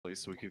actually,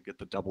 so we could get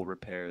the double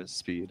repairs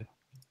speed.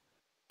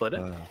 Split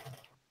it?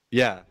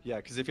 Yeah,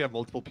 because if you have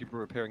multiple people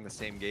repairing the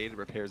same gate, it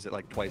repairs it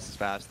like twice as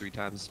fast, 3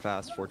 times as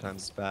fast, 4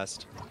 times as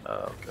fast.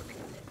 Oh,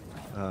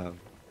 okay.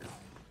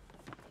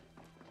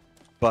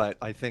 But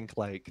I think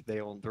like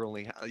they're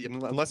only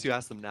unless you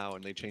ask them now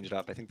and they change it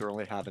up, I think they're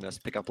only having us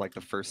pick up like the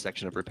first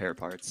section of repair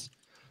parts.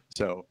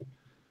 So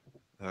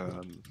I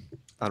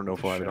don't know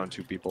if we'll have it on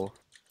 2 people.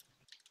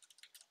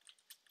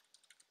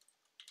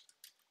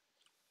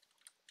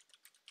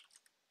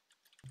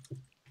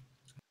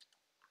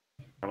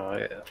 I don't know,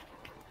 yeah.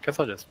 Guess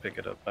I'll just pick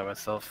it up by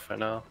myself for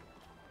now.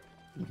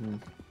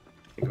 Think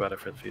about it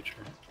for the future.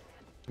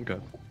 Okay.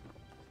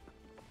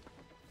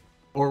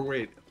 Or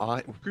wait,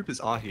 what group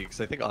is Ahi?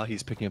 Because I think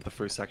Ahi's picking up the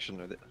first section.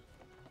 Let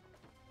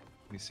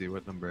me see,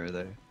 what number are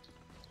they?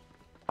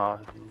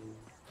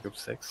 Group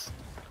 6.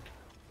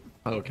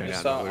 Oh, okay, I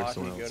yeah, saw no, there's Ahi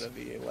someone go else. to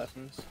VA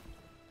lessons.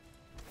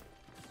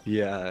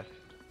 Yeah,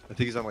 I think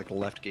he's on like the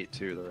left gate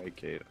too, the right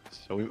gate.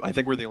 So I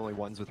think we're the only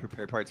ones with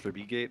repair parts for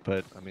B gate,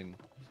 but I mean,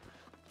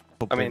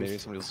 hopefully maybe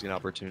somebody will see an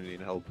opportunity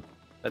and help.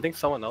 I think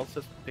someone else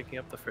is picking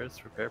up the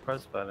first repair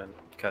parts, but I didn't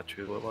catch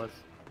who it was.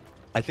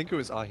 I think it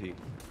was Ahi.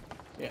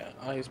 Yeah,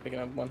 Ahi's picking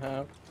up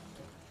 1/2.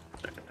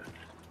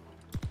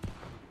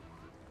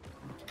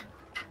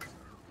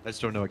 I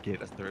just don't know what gate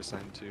they're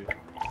assigned to.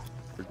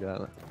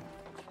 Forgot.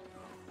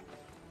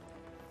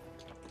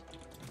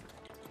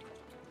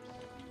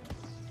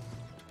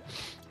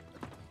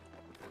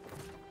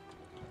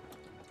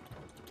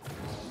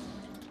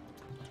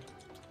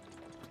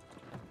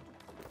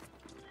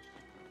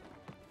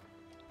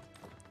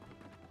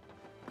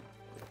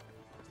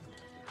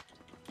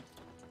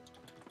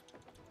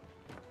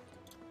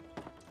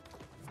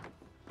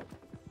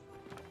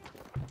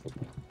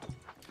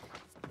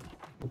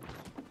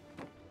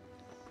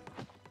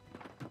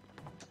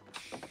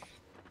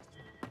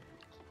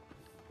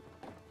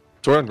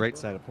 So we're on right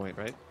side of point,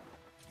 right?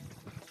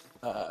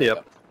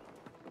 Yep.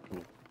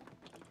 Cool.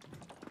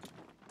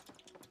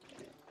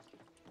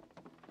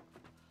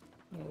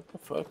 What the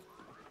fuck?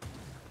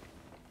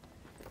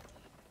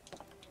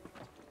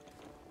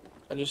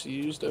 I just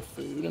used a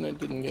food and it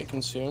didn't get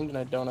consumed and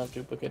I don't have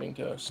duplicating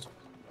toast.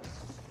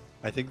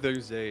 I think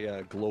there's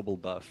a global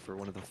buff for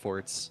one of the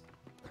forts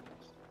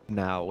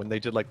now. When they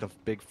did like the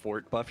big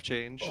fort buff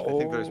change, I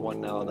think there's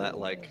one now that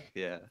like,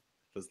 yeah,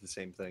 does the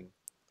same thing.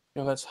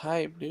 Yo, that's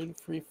hype, dude.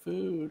 Free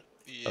food.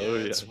 Yeah, Oh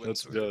yeah, it's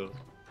let's go.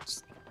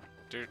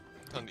 Dude,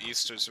 on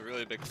East there's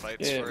really big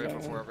fights Yeah, for it man.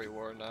 before every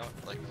war now.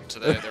 Like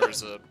today there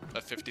was a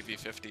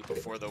 50v50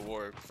 before the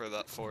war for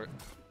that fort.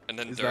 And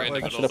then Is that during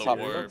the like- middle of the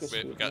popped war focus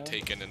it food, got man.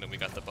 taken and then we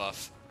got the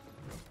buff.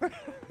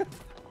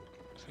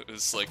 It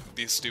was like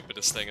the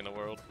stupidest thing in the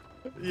world.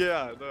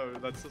 Yeah, no,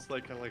 that's just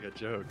like kind of like a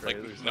joke, right?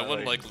 Like There's no not,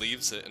 one like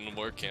leaves it in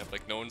war camp.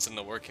 Like no one's in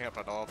the war camp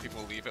at all.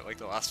 People leave it like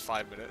the last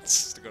 5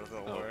 minutes to go to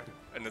the war,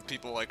 and then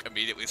people like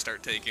immediately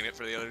start taking it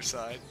for the other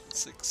side.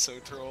 It's like so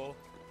troll.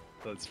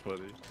 That's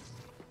funny.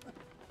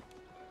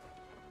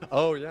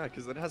 Oh yeah,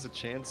 because it has a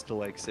chance to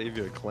like save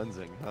you a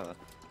cleansing, huh?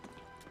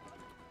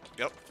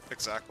 Yep,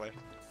 exactly.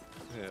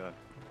 Yeah.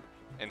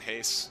 And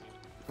haste.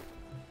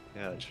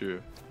 Yeah,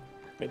 true.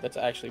 Wait, that's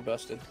actually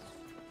busted.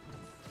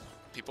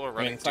 People are I mean,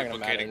 running it's not gonna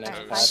matter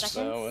duplicating next toast. patch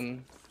though,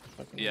 and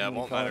fucking Yeah, it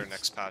won't matter costs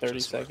next patch 30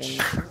 as much.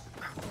 seconds.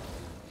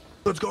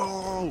 Let's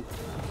go!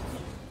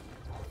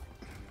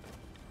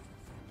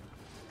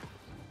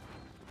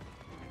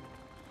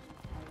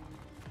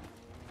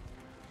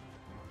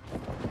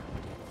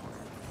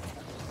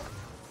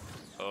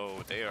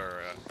 Oh, they are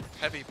a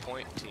heavy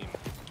point team.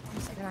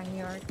 Second on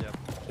yard. Yep.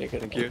 Take it.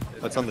 Thank you.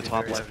 That's on the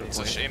top left. It's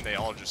a shame they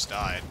all just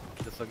died.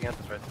 Just looking at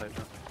this right side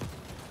now.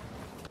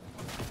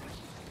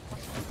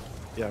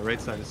 Yeah,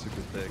 right side is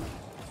super thick.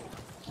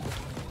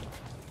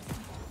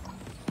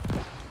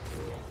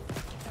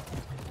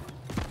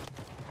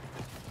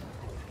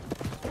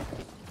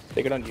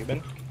 Take it on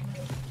Euban.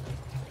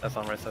 That's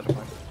on right side of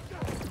mine.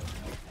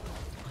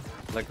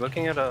 Like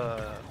looking at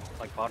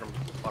like bottom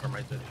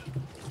right dish.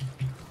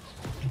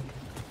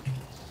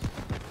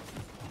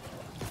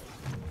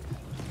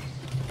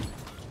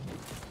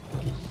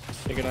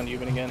 Take it on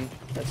Euban again.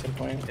 That's the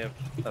point. Yep,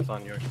 that's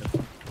on yours.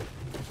 Too.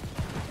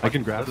 I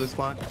can grab this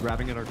spot,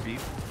 grabbing at our feet.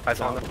 I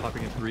saw Stop, them.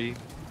 popping in 3,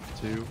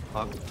 2,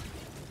 pop.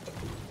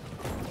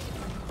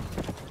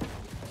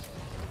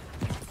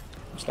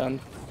 Stunned.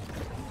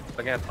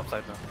 Again,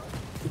 upside down.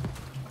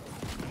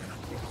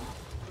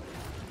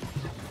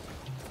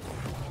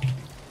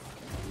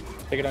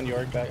 Take it on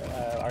York, back,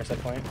 our side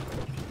point.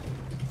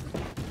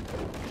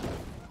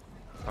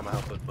 I'm gonna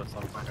help with what's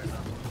on mine right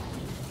now.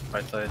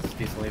 Right side is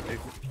decently big.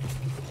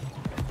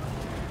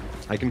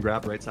 I can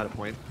grab right side of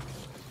point.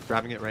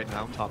 Grabbing it right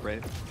now, top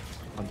right.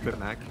 On Crit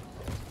Mac.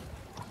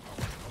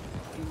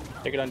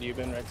 Take it on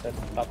Euban, right side,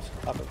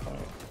 top of point.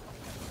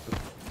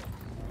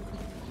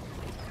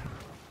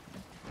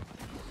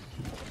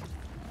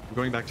 I'm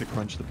going back to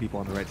crunch the people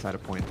on the right side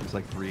of point. There's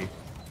like 3.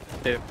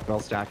 Yep. Well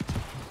stacked.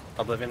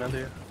 Oblivion under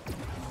you.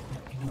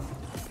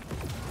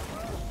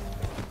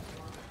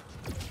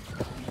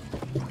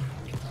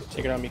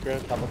 Take it on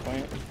Mikro, top of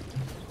point.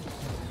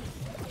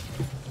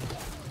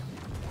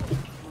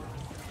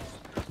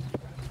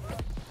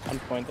 On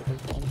point the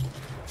first one.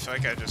 I feel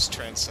like I just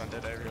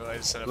transcended. I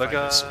realized that if Look, I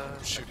just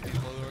shoot people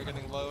who are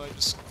getting low, I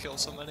just kill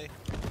so many.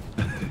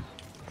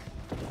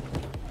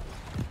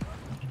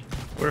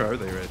 Where are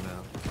they right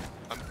now?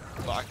 I'm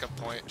back at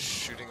point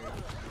shooting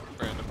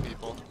random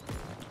people.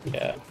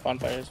 Yeah,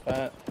 bonfire's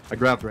fat. I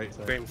grabbed right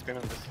side. Scream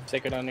on this.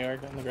 Sacred on New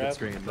York on the Good grab.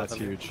 screen, that's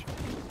huge.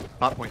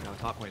 Top point now,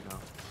 top point now.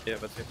 Yeah,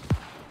 that's it.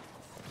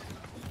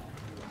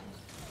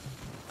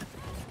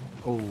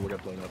 Oh, I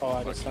got blown up. Oh,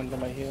 I just stunned on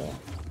my heal.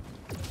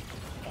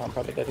 Oh, I'm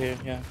probably dead here.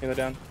 Yeah, heal it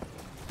down.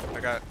 I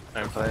got.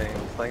 I'm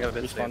playing a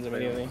bit safe. Respawns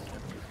immediately.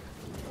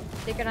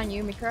 Sacred on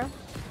you, Micro.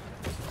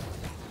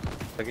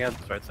 Looking at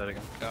the right side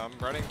again. Yeah, I'm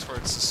running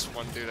towards this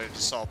one dude I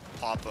just saw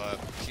pop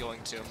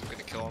healing to him. I'm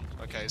gonna kill him.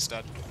 Okay, he's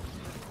dead.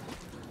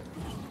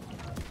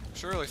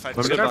 Surely if I Let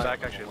Look me at get our back.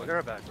 back actually. Look at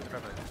our back. Look at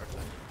our back.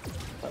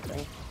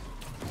 Nothing.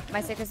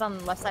 My Sacred's on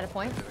the left side of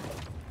point.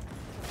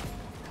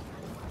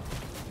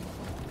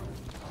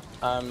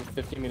 I'm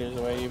 50 meters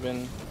away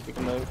even. You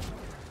can move.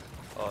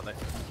 Oh, nice.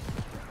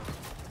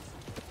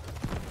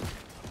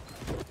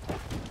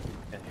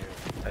 Can't hear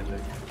it. I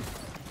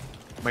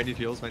think. Might need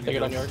heals, might need Take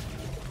it on heals. York.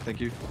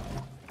 Thank you.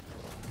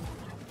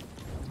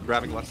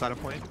 Grabbing left side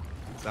of point.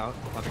 It's out.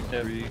 Popping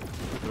Yep. 3.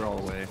 They're all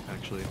away,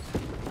 actually.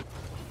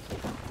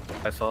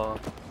 I saw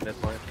mid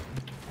point.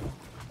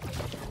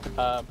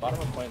 Bottom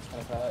of point's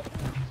kind of fat.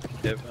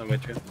 Yep, I'm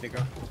with you.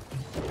 Nico.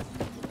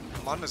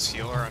 I'm on this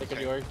healer. I'm Take it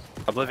ping. York.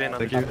 Oblivion on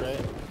the Thank top. you.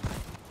 Right.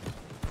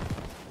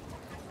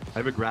 I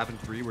have a grab in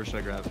 3. Where should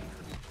I grab?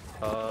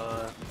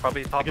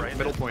 Probably I top can right.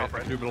 middle point. Top I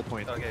right. can do middle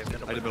point. Okay,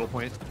 middle I did middle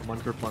point.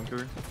 Munker,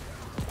 plunker.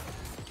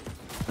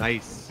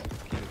 Nice.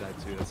 Kina died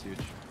too. That's huge.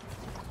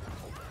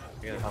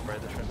 You're gonna top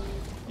right this round.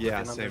 Yeah,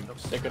 Looking same. under.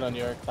 Sacred on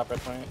York. Top right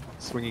point.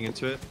 Swinging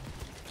into it.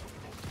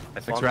 I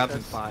Six spawned grabs in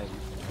this. 5.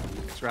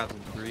 6 grabs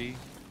in 3.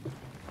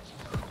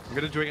 I'm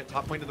gonna doing it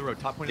top point of the road.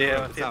 Top point of Yeah,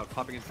 the road. It's yeah. out.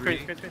 Popping in Screen,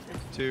 3, screen, screen, screen.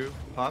 2,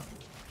 pop.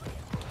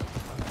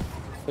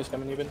 Who's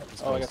coming even?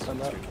 Oh, I got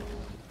stunned up.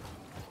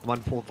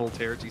 One pull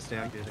Voltaire,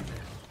 G-stand.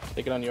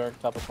 Take it on York.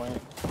 Top of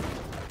point.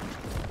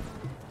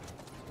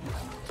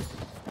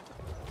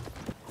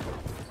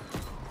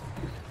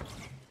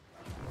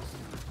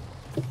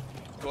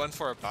 Going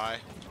for a buy.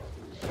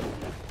 Yeah,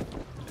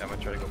 I'm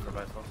gonna try to go for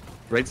myself.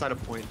 Right side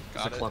of point. It's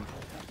a Got it. clump.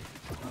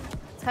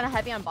 It's kind of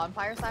heavy on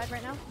bonfire side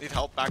right now. Need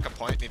help back a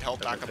point. Need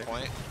help back a Everything.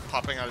 point.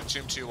 Popping out of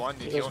tomb 2-1.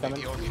 Need Healer's heal. Need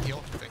coming. heal. Need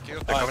heal. Thank you.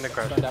 They're Oh, coming to I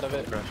crash. stunned out of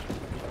it. Crash.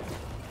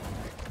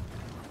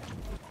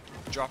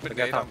 Dropping Look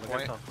at nade on top, look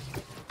at point. top.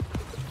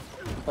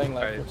 Playing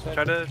left. Alright, left side.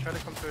 try to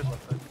come through his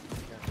left side.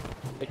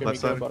 Take it Left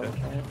Miko, side, bottom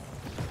okay. point.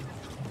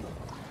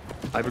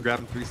 I have a grab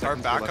in 3 Our seconds.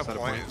 for backup left side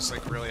of point is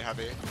like really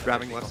heavy.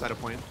 Grabbing left side of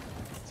point.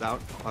 It's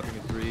out. Popping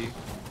in 3.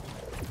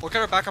 Look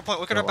at our backup point.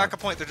 Look at They're our backup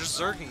point. They're just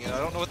zerging it. I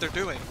don't know what they're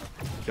doing.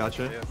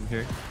 Gotcha. Yeah. I'm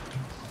here.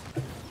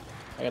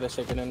 I got a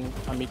sacred in on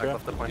I Miko.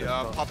 left the point. Yeah,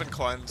 as well. popping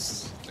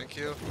cleanse. Thank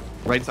you.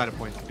 Right side of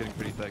point. It's getting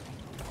pretty thick.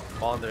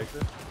 All on their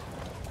exit.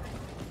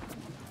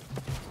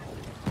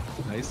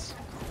 Nice.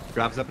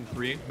 Grabs up in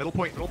 3. Middle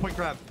point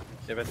grab.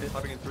 Yeah, that's it.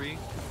 Popping in 3,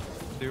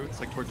 2. It's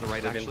like towards the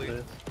right Looking actually. for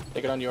this.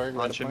 Take it on York. On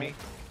Right of chimney.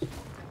 point.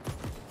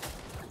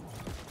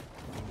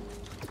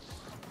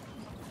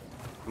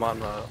 I'm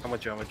on, I'm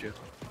with you, I'm with you.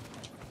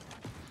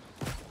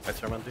 I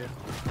surround you.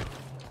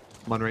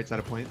 I'm on right side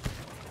of point.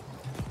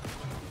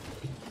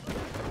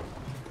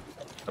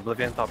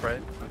 Oblivion top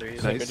right. Under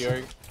you. Nice. Sacred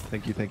York.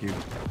 Thank you, thank you.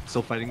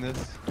 Still fighting this.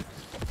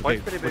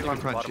 Point's pretty big looking on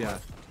to the crunch, bottom yeah.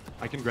 left.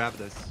 I can grab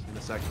this in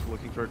a sec.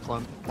 Looking for a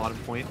clump. Bottom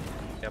point.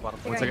 Yeah, bottom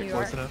Figure Once out I get you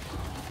close are.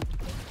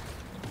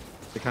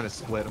 enough. They kind of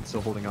split. I'm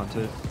still holding on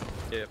to it.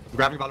 Yeah.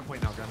 Grabbing bottom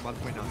point now. Grabbing bottom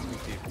point now.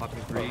 Sweet tea. Popping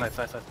in 3, Oh, nice,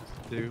 nice, nice.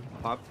 2,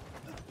 pop.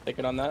 Take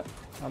it on that.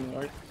 On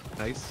York.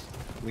 Nice.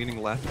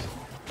 Leaning left.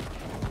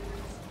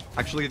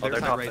 Actually, their they're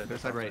side top right. side, Their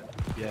they're side right.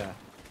 top Yeah.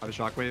 I have a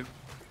shockwave.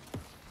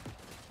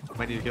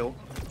 Might need a kill.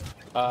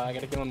 I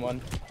got a kill in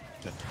 1.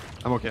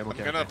 I'm okay. I'm okay.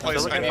 I'm gonna okay. place.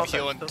 Still I need looking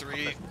heal in top side,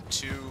 3,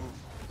 2,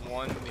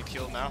 1. Need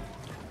heal now.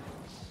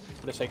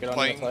 Put a sacred on.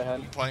 Playing. That's all I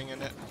had. Playing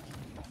in it.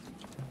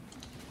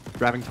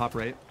 Grabbing top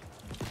right.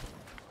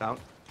 Out.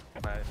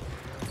 Nice.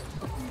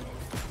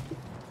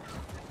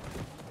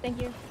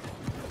 Thank you.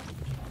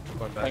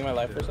 Going back Playing my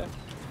life to for a sec.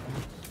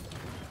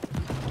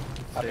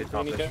 stay Happy top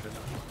for left. Nico.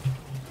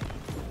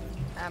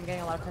 I'm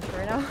getting a lot of pressure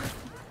right now.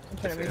 I'm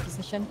trying to Yeah.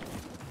 reposition.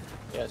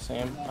 Yeah,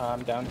 same.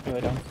 I'm down.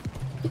 Really down.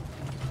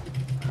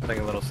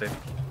 Playing a little safe.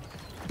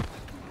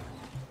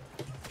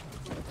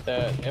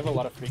 They have a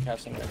lot of free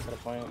casting right to the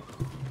point.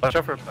 Watch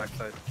out for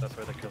backside. That's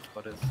where the kill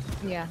spot is.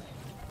 Yeah.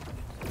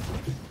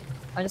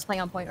 I'm just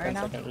playing on point right 10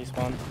 now. second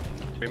respawn.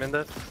 Scream in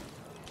this.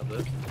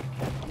 That's it.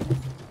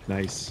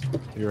 Nice.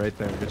 You're right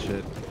there. Good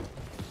shit.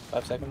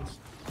 5 seconds.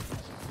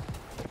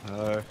 2,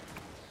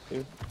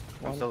 I'm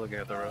 1. still looking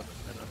at the road.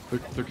 I know.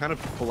 They're kind of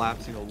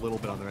collapsing a little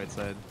bit on the right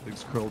side. They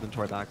just curled into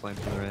our backline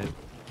from the right.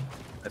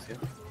 I see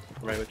him.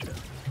 I'm right with you.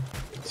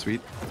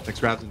 Sweet. Next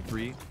grabs in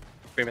 3.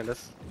 Scream in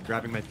this.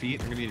 Grabbing my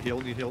feet. I'm gonna need heal.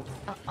 Need heal.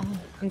 Oh,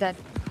 I'm dead.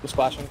 We're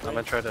splashing. I'm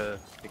gonna try to.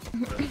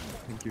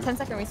 Thank you.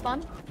 10-second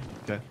respawn.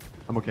 Okay.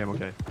 I'm okay. I'm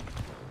okay.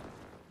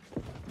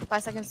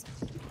 5 seconds.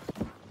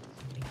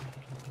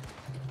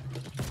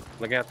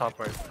 Looking at top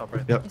right, top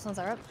right. Yep. These ones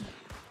are up.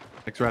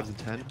 Next grab's in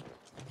 10.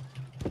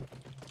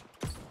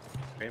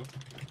 Cream.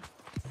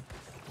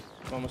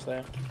 I'm almost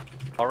there.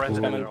 All rented,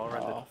 Ooh. coming. All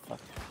rented. Oh, fuck.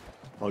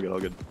 All good, all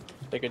good.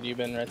 Take a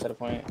Dubin right side of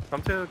point.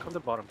 Come to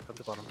bottom. Come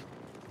to bottom.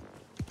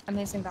 I'm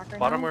hasting back right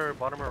Bottom now. or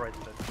right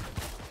side.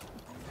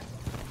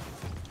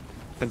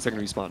 10-second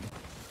respawn.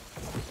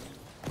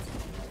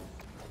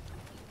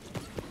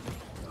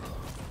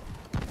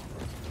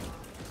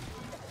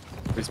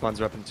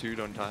 Respawns are up in 2,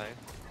 don't die.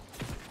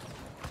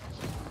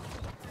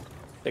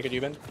 Take a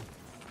Dubin.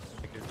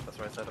 Thank you. That's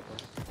right side of one.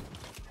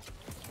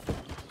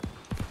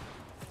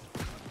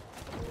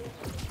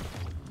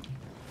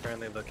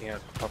 Currently looking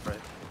at top right.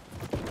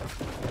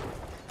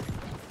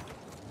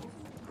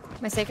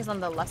 My stake is on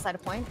the left side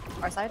of point.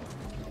 Our side.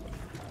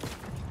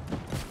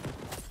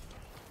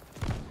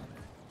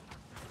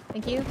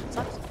 Thank you.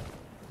 Sucks.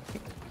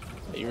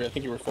 I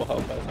think you were full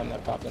health by the time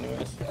that popped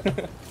anyways.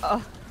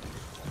 Oh.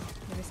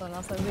 Maybe someone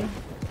else has me.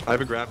 I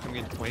have a grab coming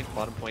into point,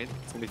 bottom point.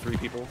 It's gonna be 3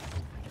 people.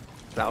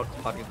 It's out,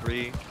 popping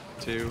 3,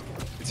 2.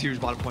 It's huge,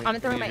 bottom point. I'm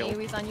throwing my Give me a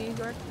heal. AoEs on you,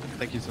 York.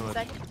 Thank you so much.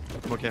 Sec.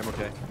 I'm okay, I'm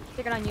okay.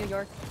 Take it on you,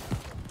 York.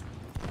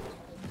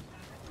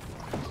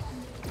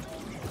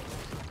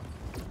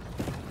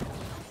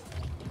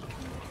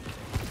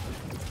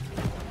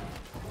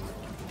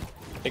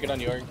 Take it on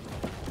York.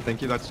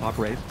 Thank you, that's top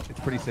right. It's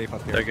pretty safe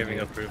up here. They're giving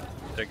up roof.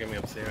 They're giving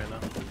up C right now.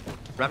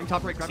 Grabbing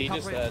top right, C grabbing top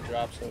just right.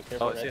 dropped, so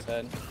careful Oh, I see right it.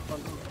 side.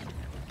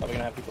 Probably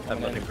gonna have people I'm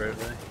coming in. looking for it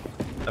really.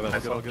 I'm All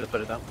gonna good. just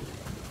put it down.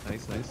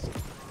 Nice, nice.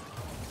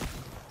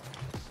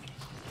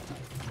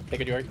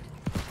 Take it York.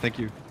 Thank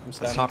you. I'm That's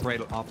stunned. top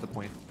right off the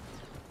point.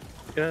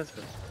 Yeah, that's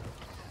good.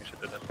 You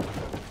should do that.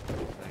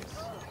 Nice.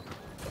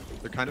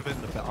 They're kind of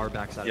in our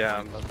backside. Yeah,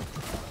 of I'm the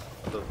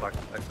point.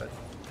 on the back side.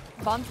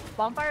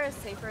 Bonfire is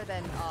safer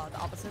than the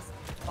opposite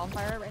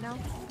bonfire right now.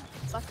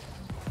 Suck.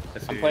 I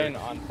see I'm you. playing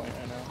on point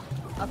right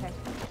now. Okay.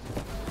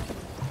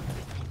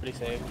 Pretty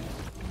safe.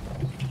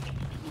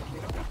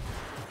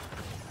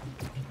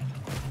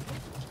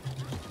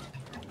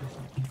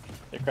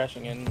 They're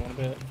crashing in a little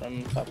bit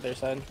from top of their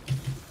side.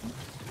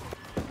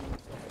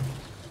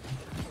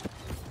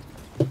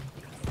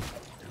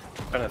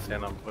 Trying to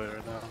stand on point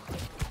right now.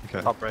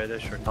 Okay. Top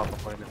rightish or top of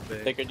point is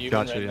big. Take a Dubin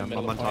Gotcha, right in yeah, the I'm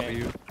middle on of top of point.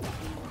 you.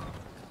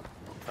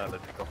 They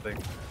pick up big.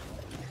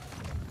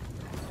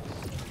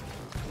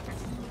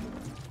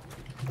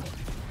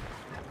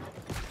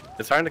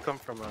 It's starting to come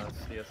from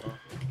CSO.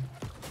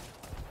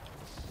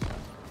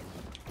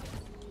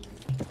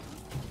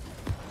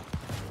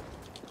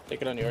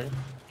 Take it on York.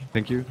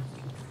 Thank you.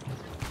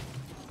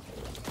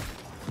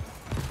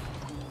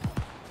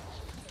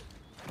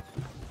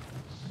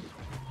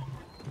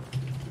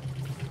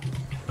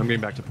 I'm getting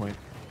back to point.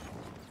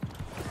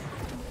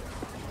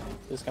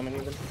 Is coming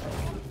even.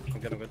 I'm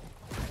good, I'm good.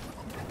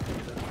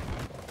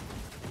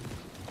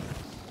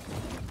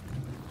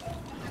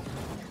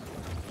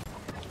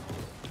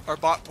 Our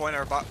bot point,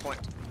 our bot point.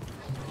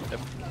 Yep.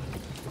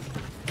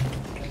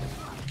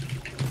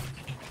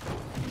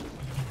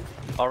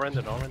 All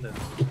rendered, all rendered.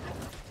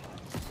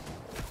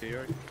 See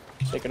York?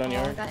 Take it on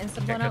Oh, York. got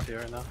instant Can't blown get up. to you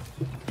right now.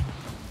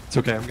 It's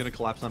okay, I'm gonna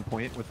collapse on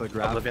point with a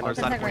grab. Oblivion. Our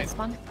side Protect right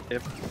point. spawn.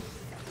 Yep.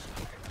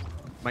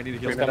 Might need a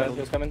heal. Who's coming?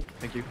 Who's coming?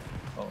 Thank you.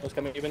 Who's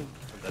coming even?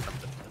 I'm dead, I'm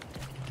dead.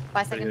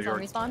 5 seconds on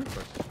York. respawn.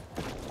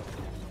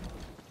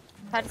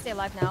 Try to stay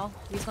alive now.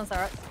 Respawns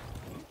are up.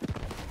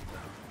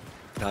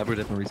 Yeah, I would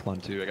have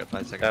respawn too. I got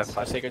 5 Yeah, seconds.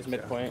 5 seconds yeah.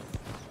 midpoint.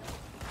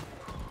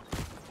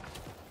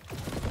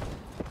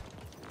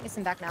 It's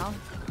him back now.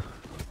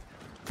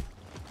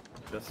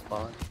 Just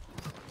spawn.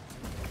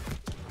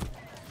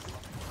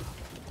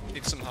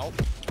 Need some help.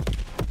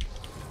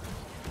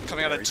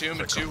 Coming out of tomb,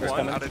 a 2-1,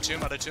 coming. out of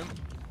tomb, out of tomb.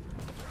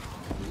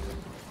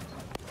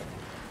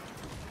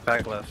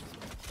 Back left.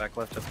 Back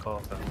left just call.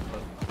 Back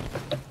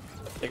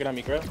left. Take it on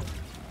Mikro.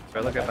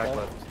 Right, look at back Back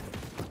left.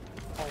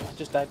 Oh, I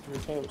just died through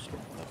toes.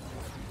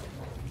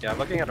 Yeah, I'm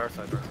looking at our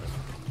side.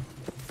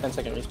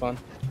 10-second respawn.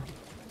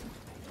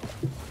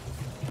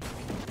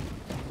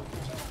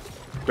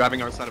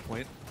 Grabbing our side of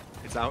point.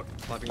 It's out.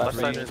 Popping Left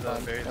three. side side is, respawn.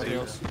 very No safe.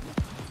 heals.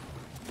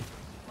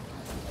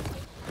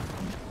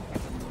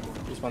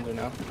 Respawns are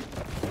now.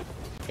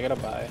 I gotta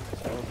buy,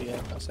 so I will be in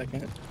a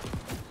second.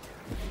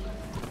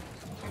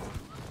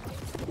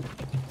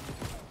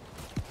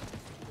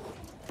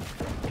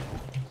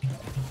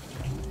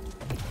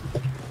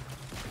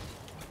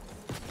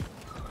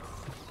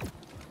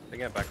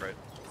 Looking at back right.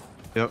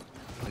 Yep,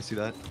 I see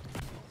that.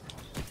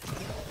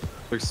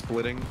 They're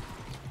splitting.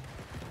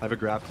 I have a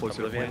grab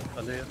closer to Oblivion point.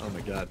 under you. Oh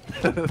my god.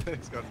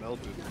 It's got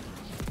melted.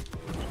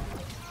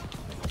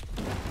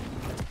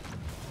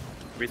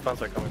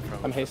 Respawns are coming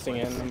from. I'm hasting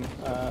in.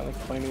 I'm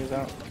like 20 meters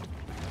out.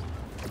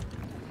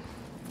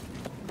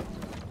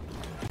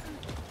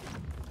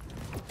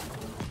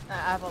 I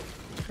have a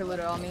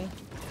preluder on me.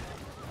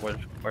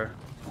 Where?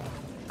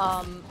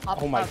 Up,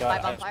 Oh my by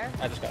god, bonfire.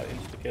 I just got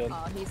insta-killed.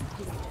 He's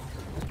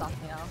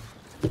knocked me out.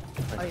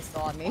 Oh, he's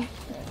still on me.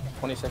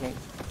 20 second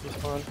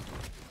respawn.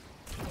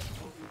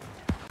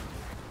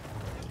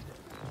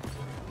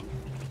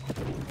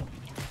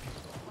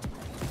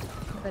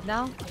 Good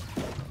now.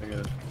 Very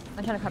good.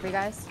 I'm trying to cover you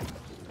guys.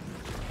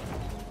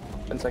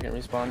 10-second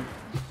respawn.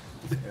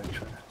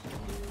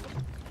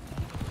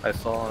 I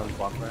saw on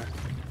bonfire.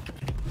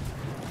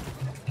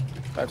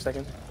 5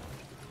 seconds.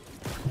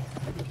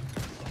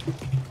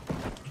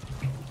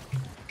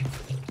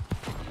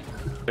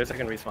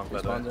 30-second respawn,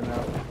 by the Respawns way. in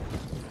now.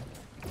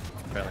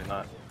 Apparently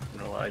not. I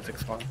don't know why Isaac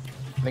spawned.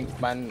 I think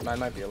mine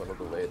might be a little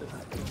delayed. It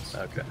happens.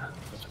 Okay.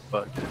 That's a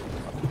bug.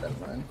 I'll keep that in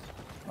mind.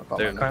 I'll call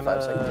They're mine in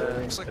 5 seconds kinda...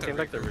 early. Looks like I they're think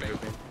like they're regrouping.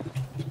 regrouping.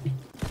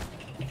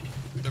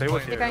 They're They will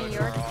playing hear really it.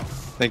 far off.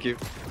 Thank you.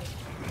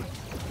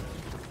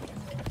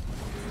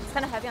 It's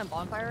kind of heavy on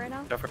bonfire right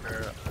now. Go for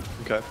her.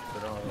 Okay.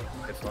 They don't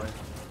have hits line.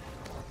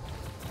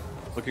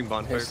 Looking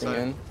bonfire Hasting side.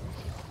 in.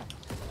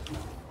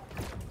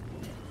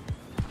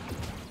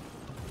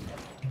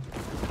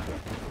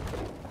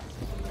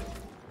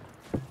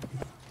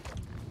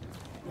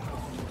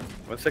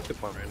 Let's take the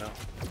point right now.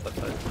 Left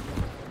side.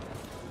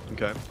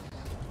 Okay.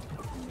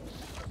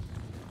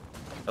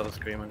 That was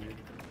scream on you.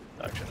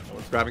 Actually, that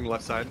was Grabbing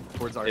left side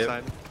towards our Yep.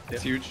 side. It's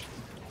Yep. huge.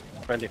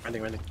 friendly. Take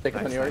it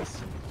Nice, on yours. nice.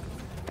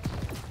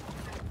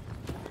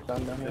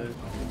 Down here. Good.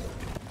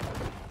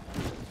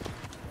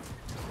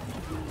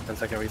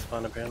 10-second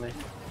respawn apparently.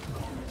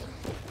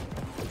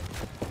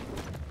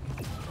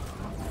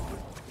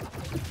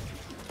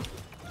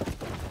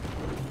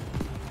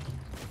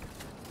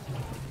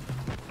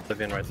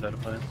 Oblivion right side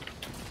of point.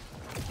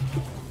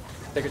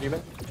 Take a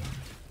demon.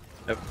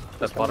 Yep,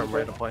 that's coming bottom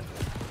right through. of point.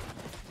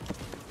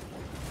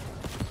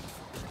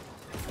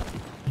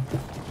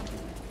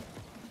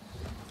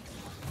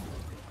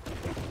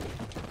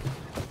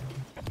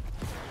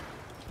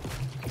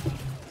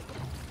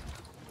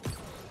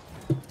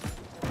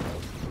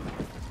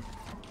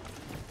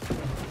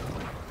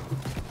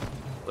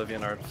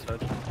 Oblivion our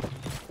side.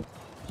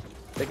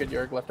 Take a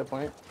York left of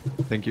point.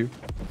 Thank you.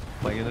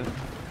 Playing in it.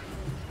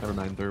 Never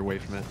mind, they're away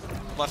from it.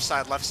 Left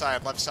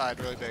side,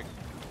 really big.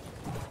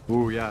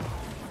 Ooh, yeah.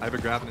 I have a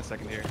grab in a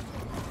second here.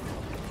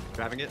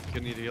 Grabbing it.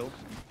 Gonna need a heal.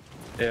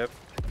 Yep,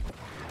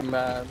 I'm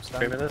stunned.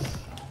 screaming this.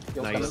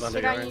 Heal's Nice. coming. Under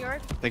Take out your New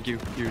York. Thank you.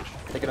 Huge.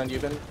 Take it on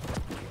Yuban.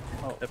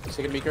 Oh, Yep.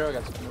 take it Mikro. I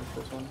got something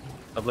for this one.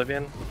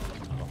 Oblivion.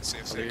 See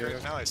if Over they here.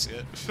 green. Now I see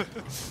it.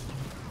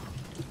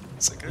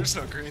 It's like there's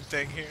no green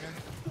thing here.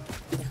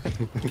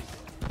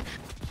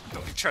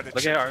 Don't be trying to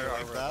Look trick at me our-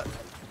 like that.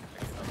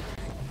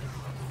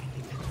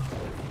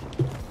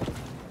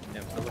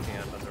 Yeah, I'm still looking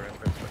at under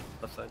entrance,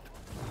 left side.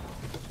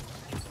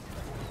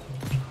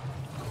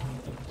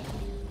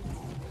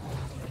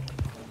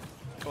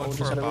 Going Oh, for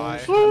just a had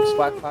buy. I'm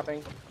splat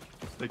popping.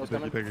 Thank you, What's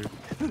thank you,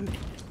 thank you.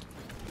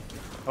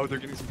 Oh, they're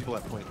getting some people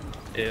at point.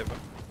 Yep,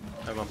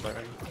 I'm on fire.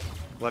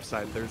 Left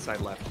side, third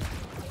side left.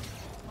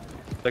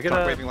 Look at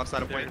Top waving left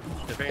side of they're-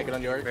 point. they're very, Take it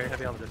on yours. very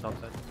heavy on the top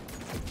side.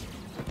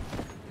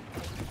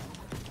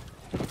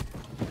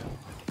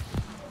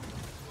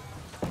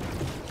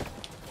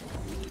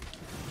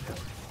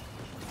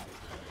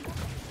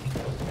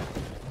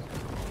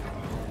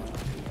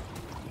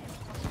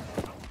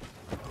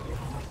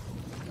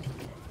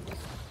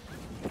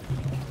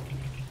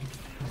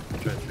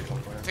 Try to pick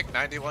one more. I think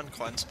 91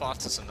 cleanse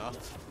spots is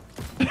enough.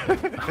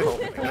 Oh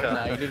my Nah,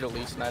 god. you need at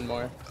least 9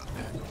 more.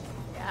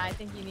 Yeah, I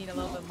think you need a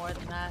little bit more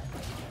than that.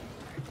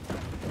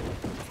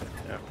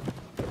 Yeah,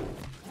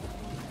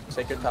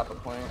 Sacred top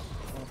of point.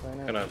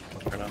 I'm gonna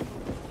look for now.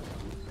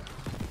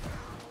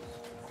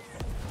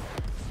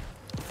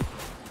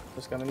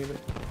 Just gonna need it.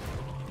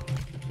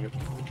 Yep.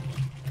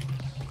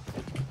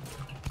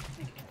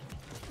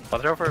 I'll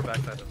throw for a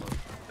backside as well.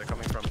 They're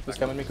coming from. Just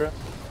coming Mikro.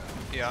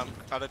 Yeah, I'm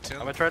out of I'm tune.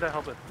 gonna try to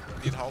help it.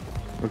 Need help.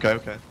 Okay,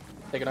 okay.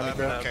 Take it on Um,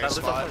 Mikro. Okay, this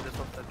spot. offside, this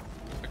offside.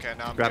 Okay,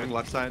 now I'm Grabbing good.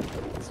 left side.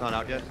 It's not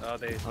out yet. Oh,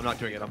 they. I'm not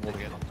doing it. I'm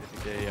holding it.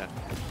 Yeah, yeah, yeah.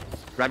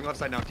 Grabbing left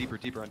side now. Deeper,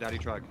 deeper on Daddy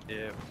Truck.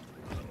 Yeah.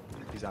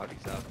 He's out.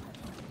 He's out.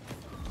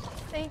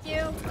 Thank you.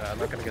 I'm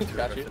not gonna get too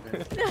Got you.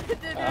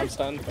 aggressive here. I'm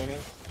stunned. Okay.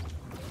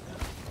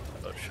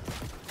 Oh shit.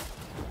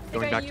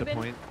 Going Take back out to Euban.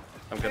 point.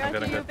 I'm good, We're I'm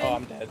good, on I'm to good. you, Oh, Ben.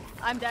 I'm dead.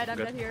 I'm dead. I'm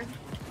Good. dead here.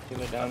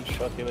 Healer down.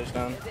 Shot healers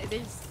down. They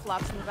just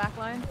collapsed in the back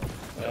line.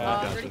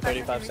 Yeah,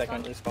 35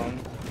 second respawn.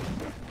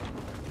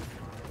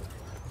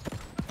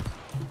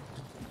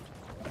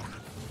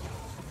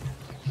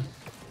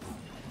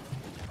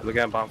 Look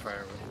at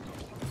bonfire.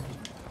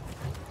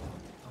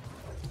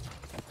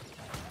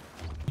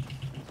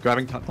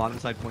 Grabbing top, bottom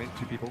side point.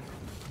 2 people.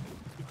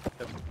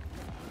 Yep.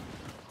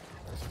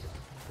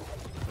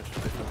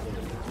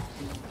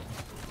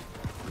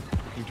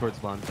 Looking towards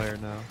bonfire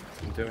now.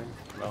 I'm doing?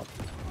 No.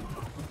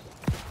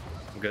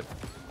 I'm good.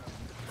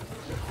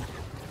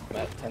 I'm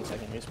at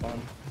 10-second respawn.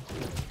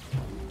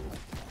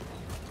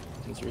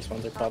 These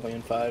respawns are probably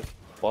in 5.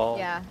 Wall.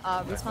 Yeah,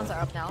 respawns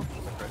are up now.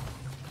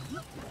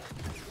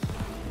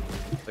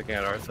 Looking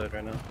at our side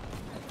right now.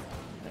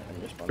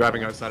 And respawn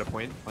Grabbing down. our side of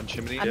point on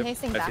chimney. I'm Yep,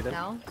 hasting I see back them.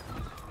 now.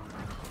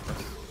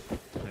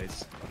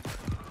 Nice.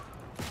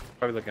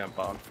 Probably looking at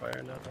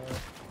bonfire now.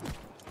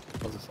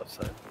 What's this left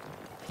side?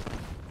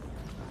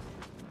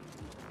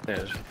 Yeah,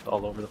 it's just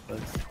all over the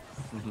place.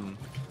 Mm-hmm.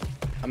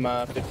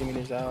 I'm 50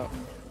 meters out.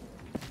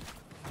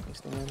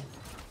 Hasting in.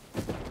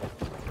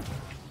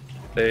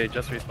 They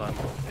just respawned.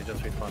 They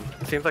just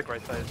respawned. It seems like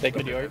right side. They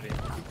could do it.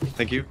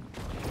 Thank you.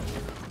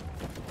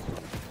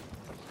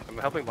 I'm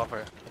helping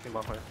bonfire. Helping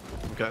bonfire.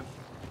 Okay.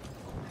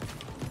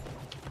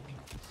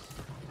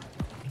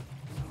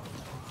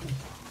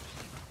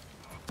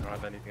 I don't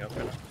have anything up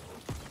right now.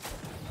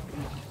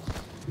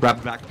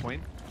 Grab back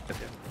point. Yes,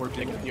 yeah. 4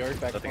 people. Taking York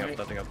back Nothing point. up,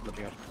 nothing up,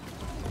 nothing up.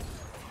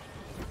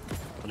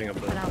 Putting up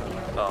the. Can I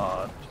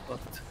help you?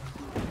 Left.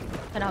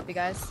 Can I help you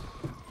guys?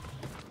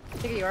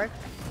 Take a York.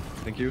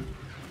 Thank you.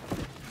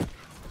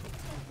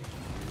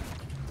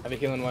 I have a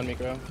healing 1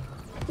 micro.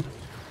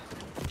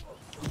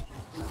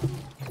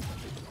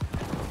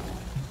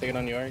 Take it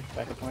on York,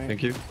 back at point.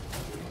 Thank you.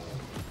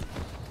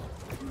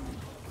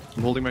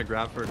 I'm holding my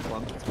grab for a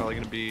clump. It's probably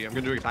gonna be. I'm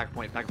gonna do a back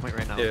point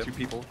right now. Yeah. 2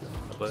 people.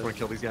 Just wanna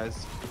kill these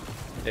guys.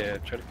 Yeah,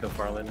 try to kill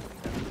Farland.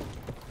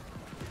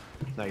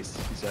 Nice,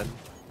 he said.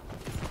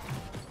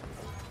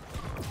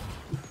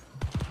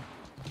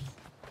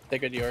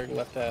 Take it York,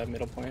 left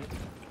middle point.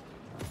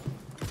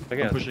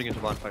 Again. I'm pushing into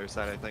bonfire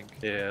side, I think.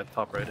 Yeah,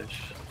 top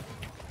rightish.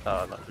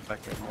 Not the back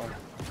anymore.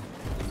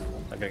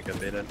 I'm gonna get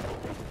baited.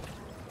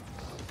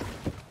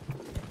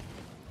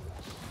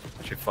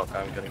 Actually, fuck,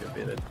 I'm gonna get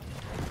baited.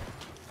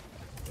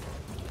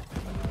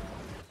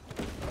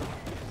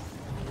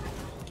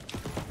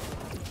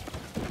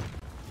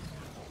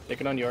 Take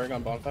it on York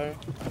on bonfire.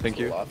 Thank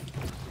you. Off.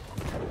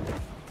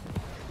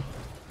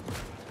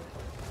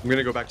 I'm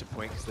gonna go back to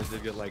point because they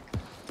did get like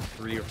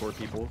 3 or 4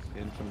 people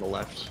in from the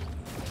left.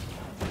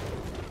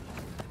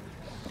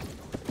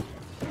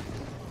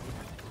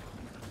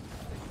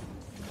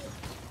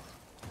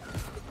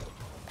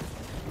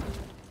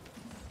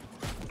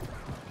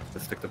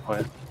 Let's stick to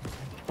point.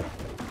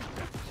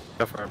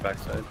 Go for our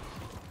backside.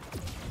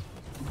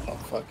 Oh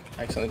fuck.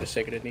 I accidentally just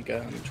sacred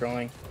Nika. I'm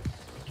trolling.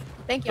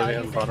 Thank you. I'll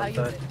Living use on it. I'll use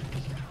bottom it.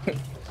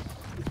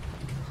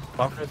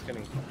 Bonfire's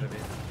getting heavy.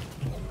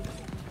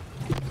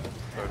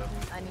 Sort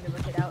of. I need to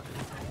look it out.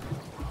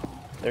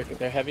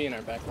 They're heavy in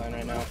our backline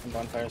right now from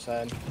bonfire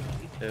side.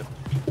 Yeah.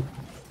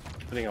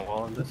 Putting a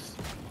wall on this.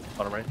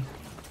 Bottom right.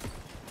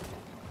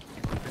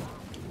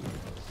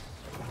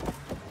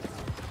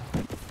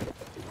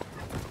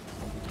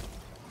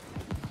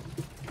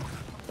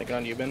 Take it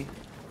on Ubin.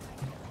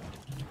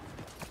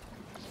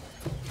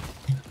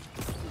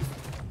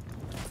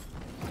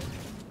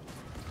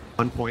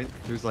 On point,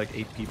 there's like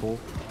 8 people.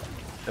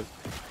 Yep.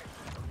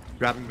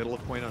 Grabbing middle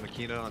of point on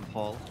Akina on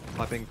Paul.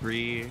 Popping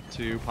 3,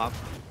 2, pop.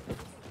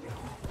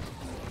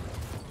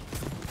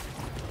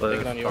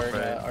 Take it on Top York,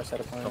 right, our side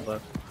of point. top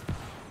left.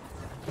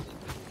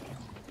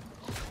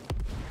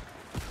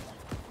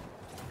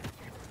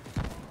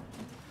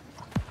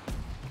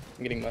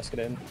 I'm getting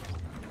musketed.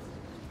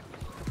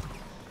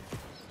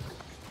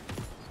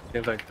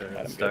 Seems like they're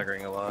Got him good.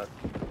 staggering a lot.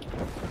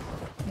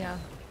 Yeah.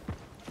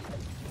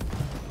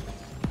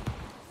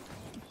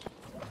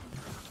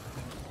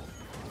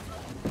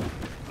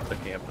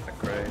 Looking up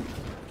back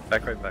right.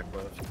 Back right, back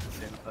left at the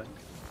same time.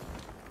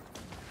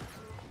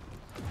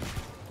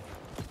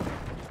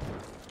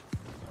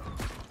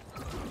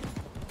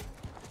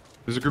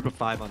 There's a group of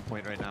 5 on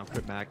point right now.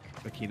 Crit Mac,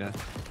 Akina.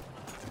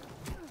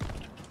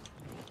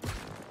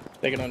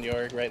 Take it on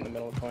York, right in the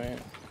middle of point.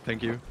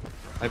 Thank you.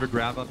 I have a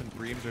grab up in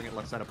 3. I'm doing it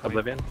left side of point.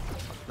 Oblivion?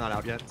 Not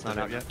out yet. It's not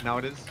out Oblivion. yet. Now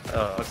it is.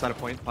 Left side of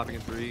point, popping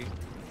in 3.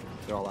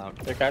 They're all out.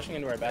 They're crashing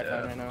into our backline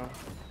Yeah. right now.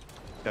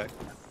 Okay.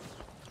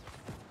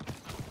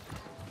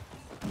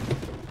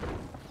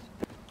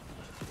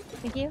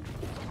 Thank you.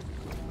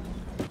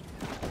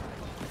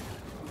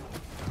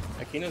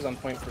 Akina's on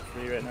point for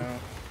free right now.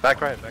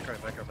 Back right, back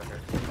right, back right, back right.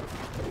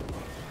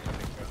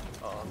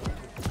 Oh,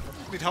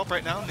 Need help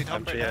right now? Need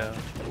help right now?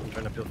 I'm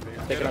trying to feel for you.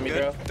 Take it on me,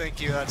 Good. bro.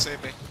 Thank you, that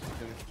saved me.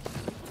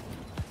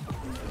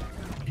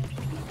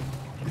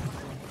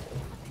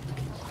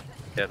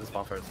 Yeah, this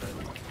bonfire side.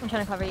 I'm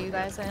trying to cover you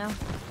guys right now.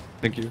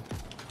 Thank you.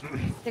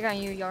 Take on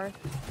you, York.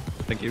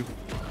 Thank you.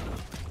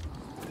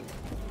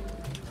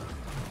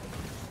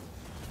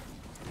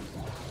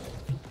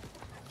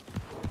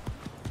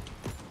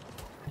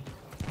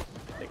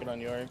 Take it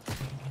on York.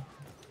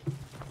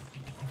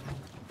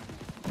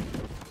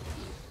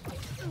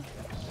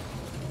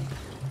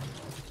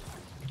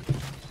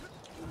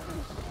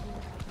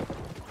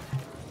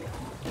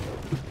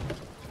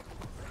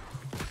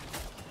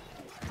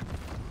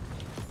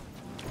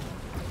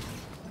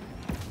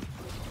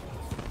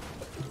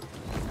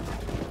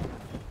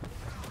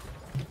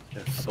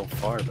 It's so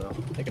far though.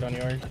 Take it on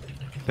York.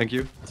 Thank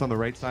you. It's on the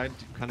right side,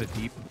 kind of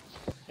deep.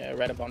 Yeah,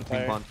 right at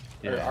bonfire. Or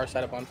Yeah. our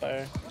side of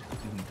bonfire.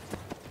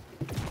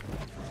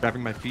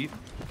 Grabbing my feet,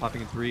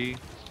 popping in 3,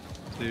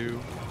 2,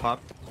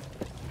 pop.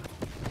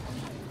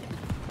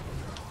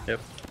 Yep.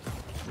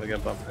 We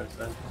got bonfire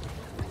side.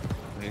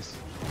 Nice.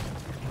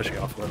 Pushing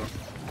off a little.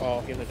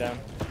 Oh, he's it down.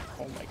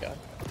 Oh my god.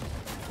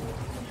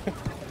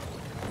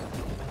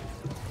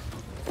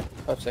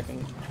 5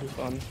 seconds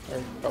respawn.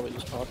 Or probably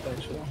just popped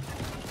actually.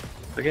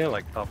 They're getting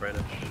like top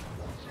rightish.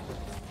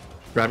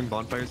 Grabbing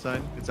bonfire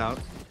side, it's out.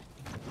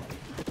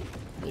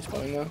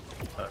 Respawning though.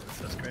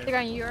 This is great. Take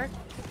on you, York.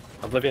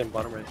 Oblivion,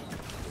 bottom right.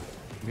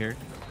 I'm here.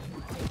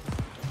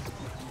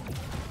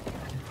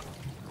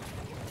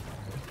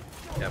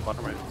 Yeah,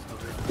 bottom right.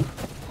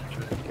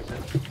 Try to keep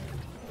it.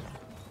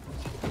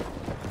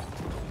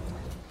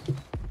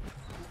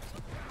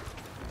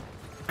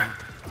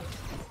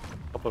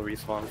 Couple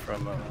respawn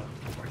from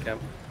our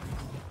camp.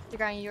 The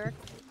guy in York.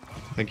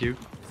 Thank you.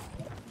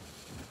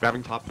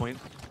 Grabbing top point.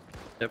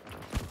 Yep.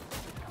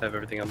 I have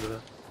everything under there.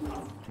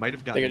 Might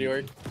have Take gotten. it,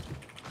 York.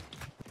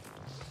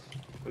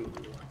 Ooh.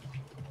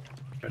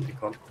 Try to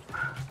decon.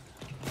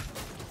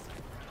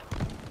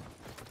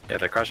 Yeah,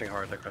 they're crashing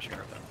hard. They're crashing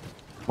hard.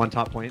 One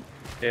top point.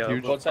 Yeah,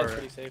 Huge. Both sides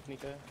pretty safe,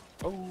 Nika.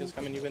 Oh, He's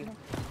coming, you in.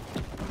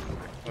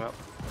 well,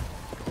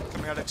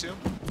 Coming out at 2.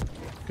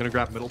 Gonna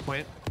grab middle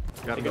point.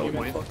 Grab Take it,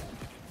 middle you point.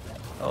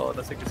 oh,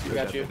 that's a good We see.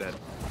 got you. Dead.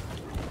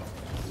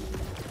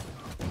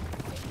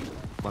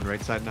 On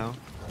right side now.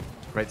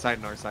 Right side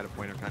and our side of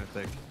point are kind of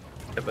thick.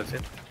 Yep, that's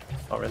it.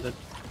 All rented.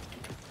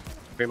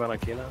 Green on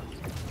Kina.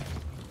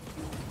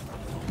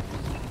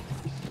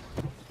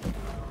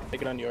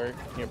 Take it on York,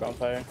 near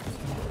bonfire.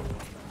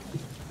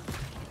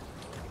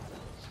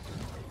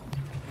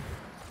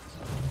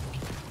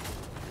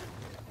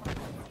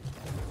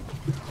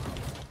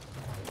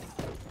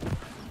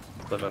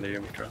 Live under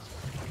your metro.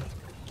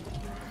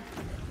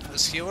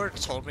 This healer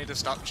told me to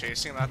stop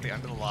chasing him at the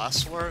end of the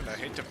last war, and I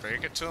hate to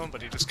break it to him,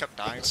 but he just kept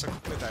dying so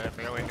quickly that I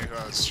barely knew who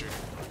I was shooting.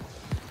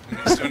 And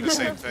he's doing the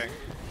same thing.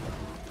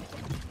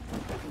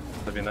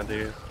 Living under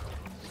you.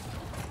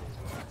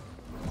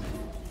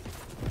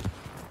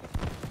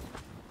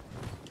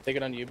 Take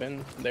it on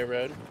Euban, their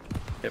road.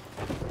 Yep.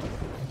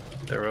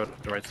 They road,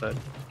 the right side.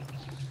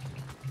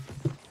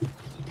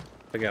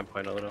 Again,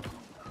 point a little.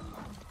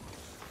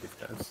 These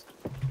guys.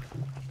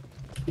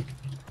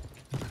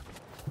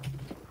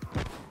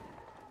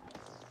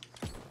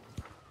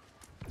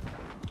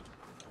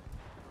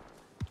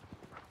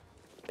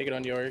 Take it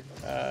on York,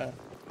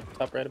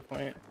 top right of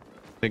point.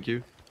 Thank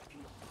you.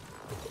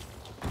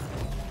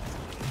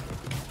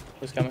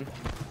 Who's coming?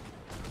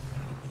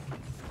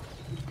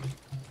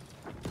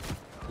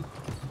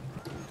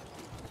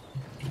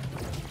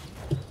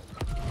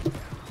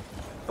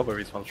 Couple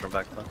respawns from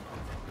back though.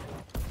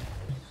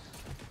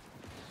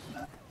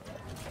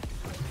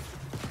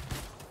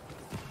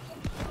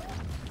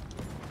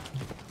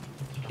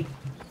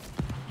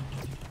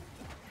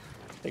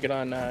 Take it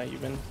on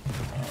Euban.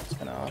 Oh, it's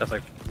kind of off. Just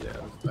like, yeah,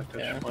 back to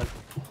Yeah. point.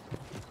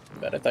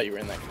 But I thought you were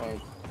in that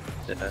point.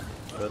 Yeah,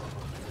 good.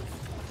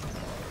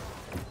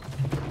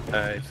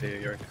 I see you,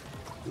 York.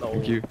 No,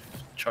 Thank you.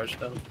 charge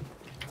down.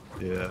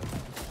 Yeah.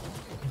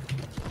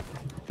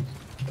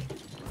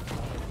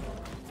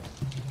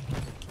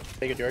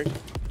 Take it, York.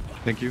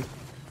 Thank you.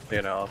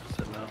 We're now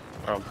opposite now.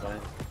 Or on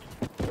point.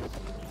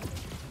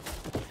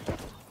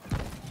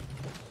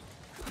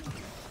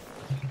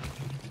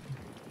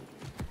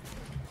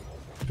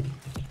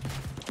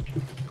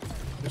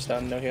 Just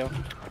down, no heal.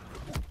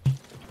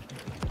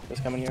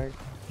 Just coming, York.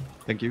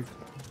 Thank you.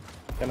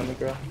 Coming,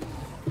 Micro.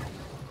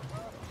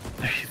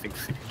 You think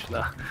siege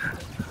now?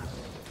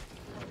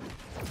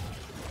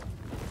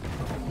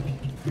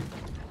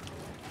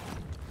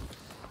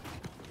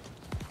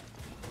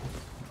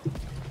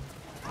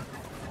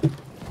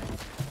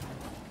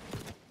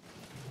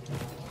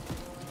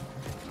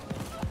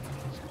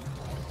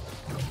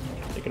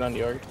 Take it on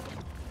York.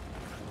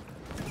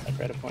 I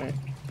tried a point.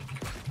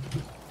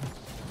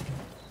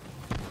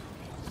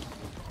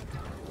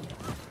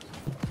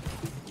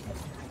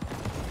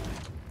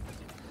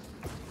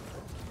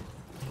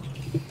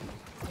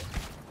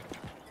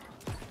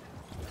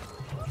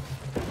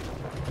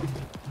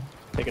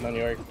 Take it on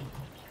York.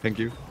 Thank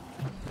you.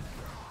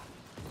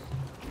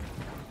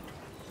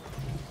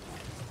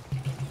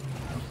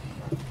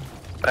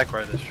 Back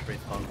right is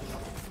respawn.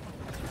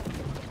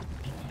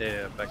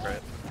 Yeah, back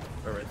right.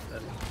 Or right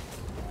side.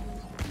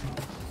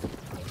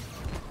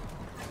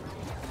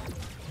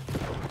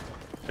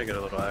 Try to get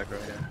a little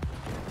aggro here.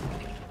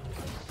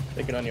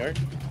 Take it on York.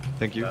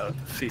 Thank you.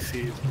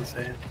 CC is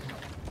insane.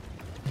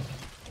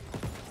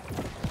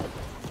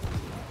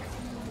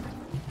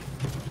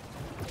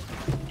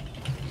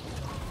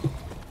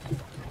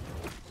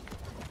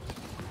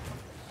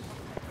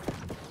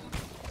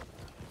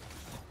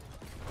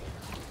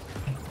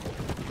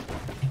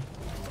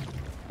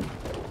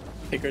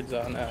 Pickard's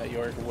on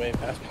York way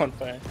past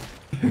bonfire.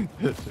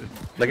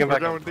 Looking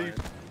back We're on going deep.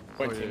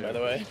 Point Oh, team, yeah. by the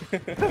way.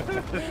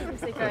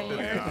 Just the guy in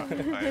York.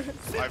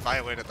 Yeah, I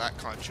violated that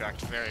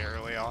contract very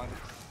early on.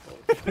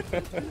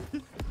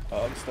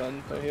 Oh, I'm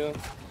stunned. No heal.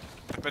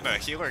 I've been a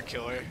healer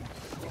killer.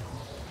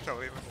 Don't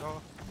even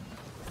know.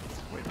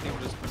 My team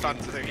just Found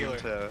the immune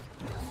healer.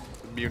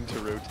 immune to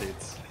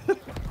rotates.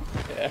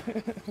 Yeah.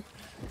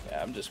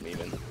 Yeah, I'm just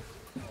memeing.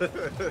 I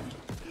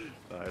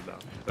know.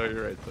 No,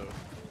 you're right though.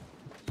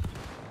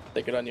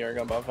 Take it on York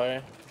on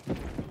bonfire.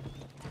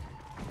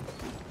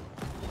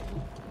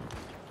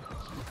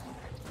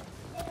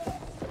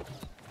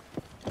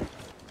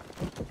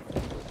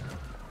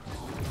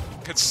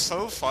 It's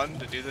so fun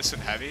to do this in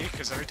heavy,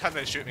 because every time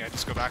they shoot me, I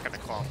just go back in the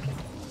clump.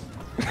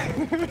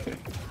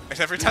 And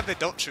every time they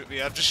don't shoot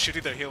me, I'm just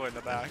shooting their healer in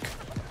the back.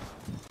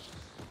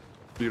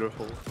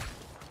 Beautiful.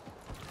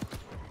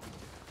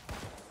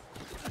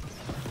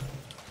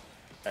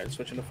 Alright,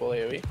 switching to full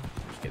AoE.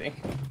 Just kidding.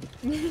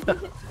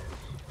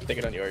 Take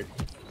it on your.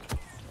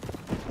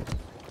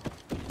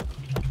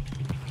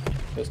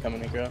 Who's coming,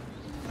 Negro?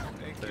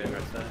 Thank Sitting you.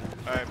 right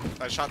side.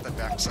 I shot the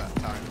decks that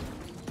time.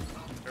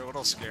 They're a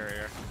little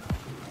scarier.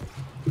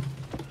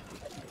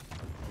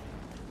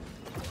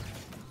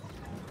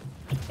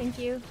 Thank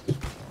you.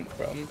 No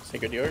problem.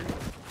 Sacred Yard.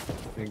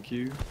 Thank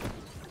you.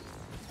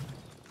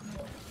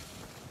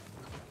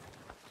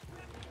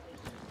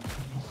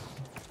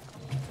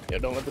 Yeah,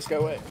 don't let this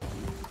go away.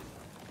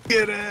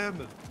 Get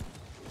him!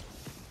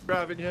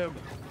 Grabbing him.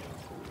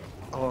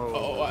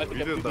 Oh, I think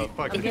we I did the beat-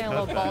 fucking. I'm getting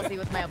a little ballsy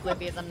with my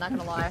oblivious, I'm not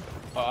gonna lie.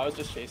 Oh, I was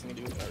just chasing a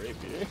dude with my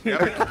rapier. We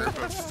have a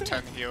group of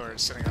 10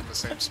 healers sitting on the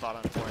same spot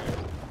on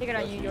point. Take it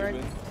on you, York.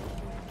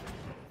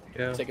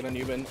 Yeah. Take it on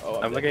you, Ben.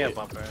 Oh, I'm looking dead. at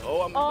bumper.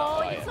 Oh, I'm Oh,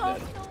 not. I you am saw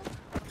dead.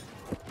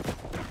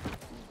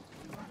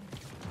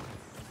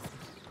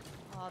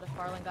 Oh, the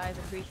Farland guy is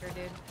a creature,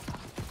 dude.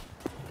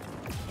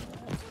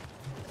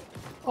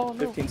 Oh,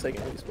 no.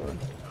 15-second respawn.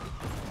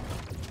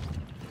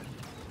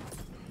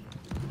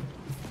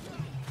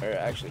 Or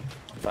actually,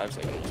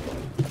 5-second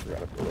respawn. I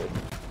forgot to reload.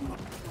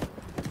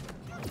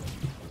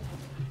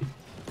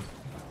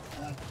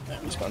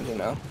 That respawns you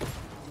now.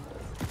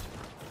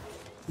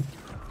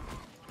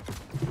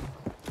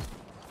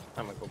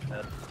 I'm gonna go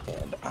bed.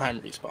 And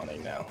I'm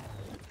respawning now.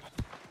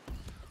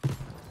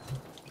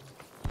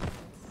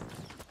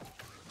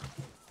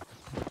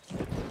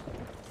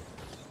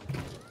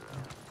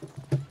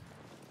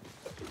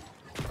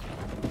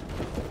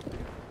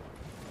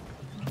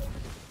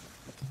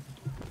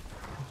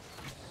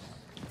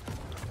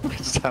 We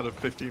just had a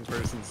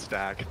 15-person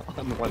stack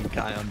on one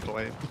guy on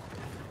point.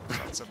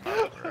 That's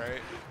about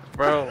right.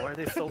 Bro, why are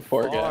they so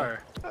Poor guy.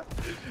 far?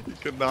 He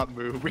could not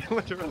move. We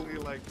literally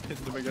like pinned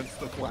him against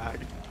the flag.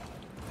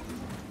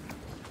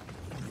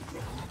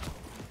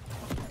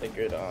 Take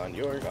it on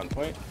York on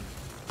point.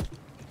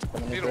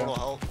 Coming in, Need a bro. little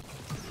help.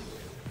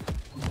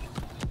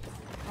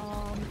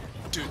 Um,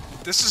 Dude,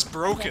 this is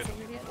broken. Yes, I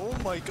did it. Oh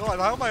my god,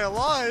 how am I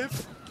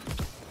alive?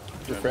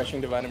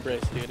 Refreshing Divine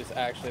Embrace, dude, is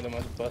actually the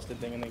most busted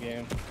thing in the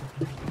game.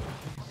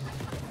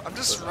 I'm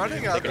just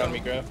running at Take it on me,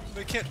 them. Grove.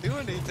 They can't do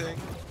anything.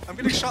 I'm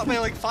getting shot by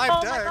like 5 Oh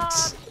my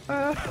decks.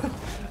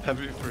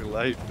 Heavy for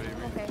life, baby.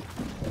 okay.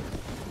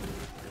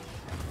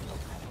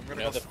 I'm You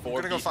gonna, know, go, the I'm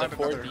four, gonna go D, find the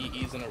four another.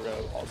 DEs in a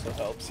row also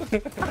helps.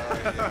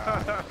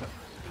 Yeah.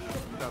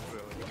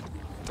 Definitely.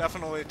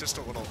 Definitely just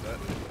a little bit.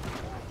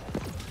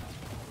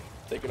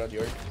 Take it on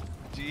York.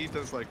 G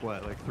does like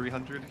what, like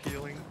 300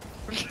 healing?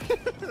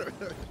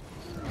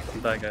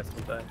 Come die, guys.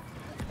 Come die.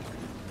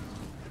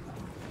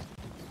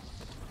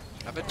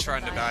 I've been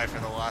trying to die for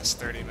the last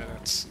 30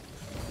 minutes.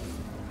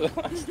 The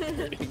last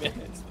 30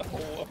 minutes, the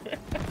whole war.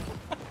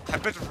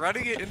 I've been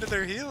running it into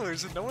their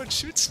healers and no one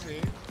shoots me.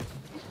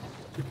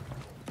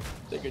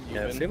 Take it,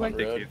 Yeah, it Yuban, seemed like on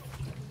they road.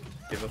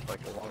 give up like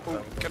a long Oh,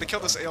 time. gotta kill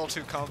this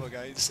AL2 combo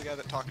guy. He's the guy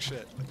that talks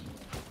shit.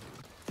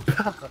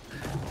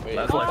 Wait,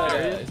 That's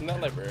Librarian? isn't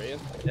that Librarian?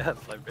 Yeah,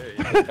 it's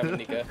Liberia. Coming,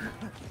 Nika.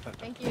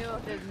 Thank you.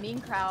 The mean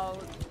crowd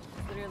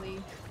is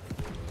literally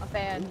a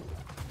fan.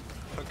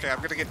 Okay, I'm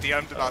gonna get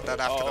DM'd about that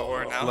after the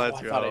war now. Let's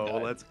I thought I go,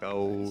 died. let's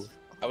go.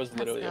 I was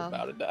literally go.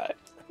 about to die.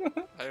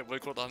 I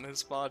wiggled on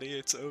his body.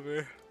 It's over.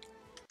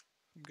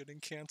 I'm getting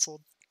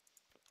cancelled.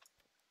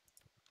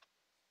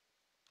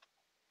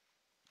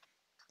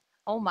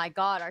 Oh my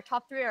god, our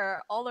top 3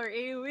 are all our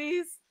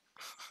AoEs.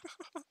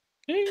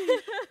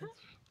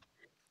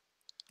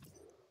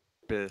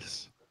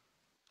 Biss.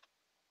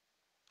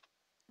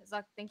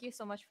 Zuck, thank you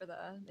so much for the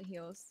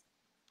heals.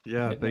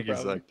 Yeah, No thank you,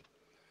 problem. Zuck.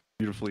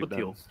 Beautifully Good done.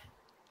 heals.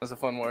 That's a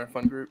fun war,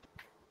 fun group.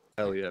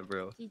 Hell yeah,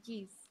 bro.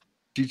 GG's.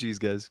 GG's,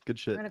 guys. Good We're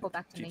shit. gonna go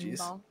back to main GG's.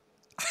 ball.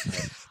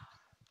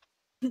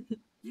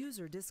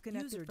 User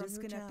disconnected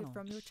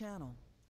from your channel.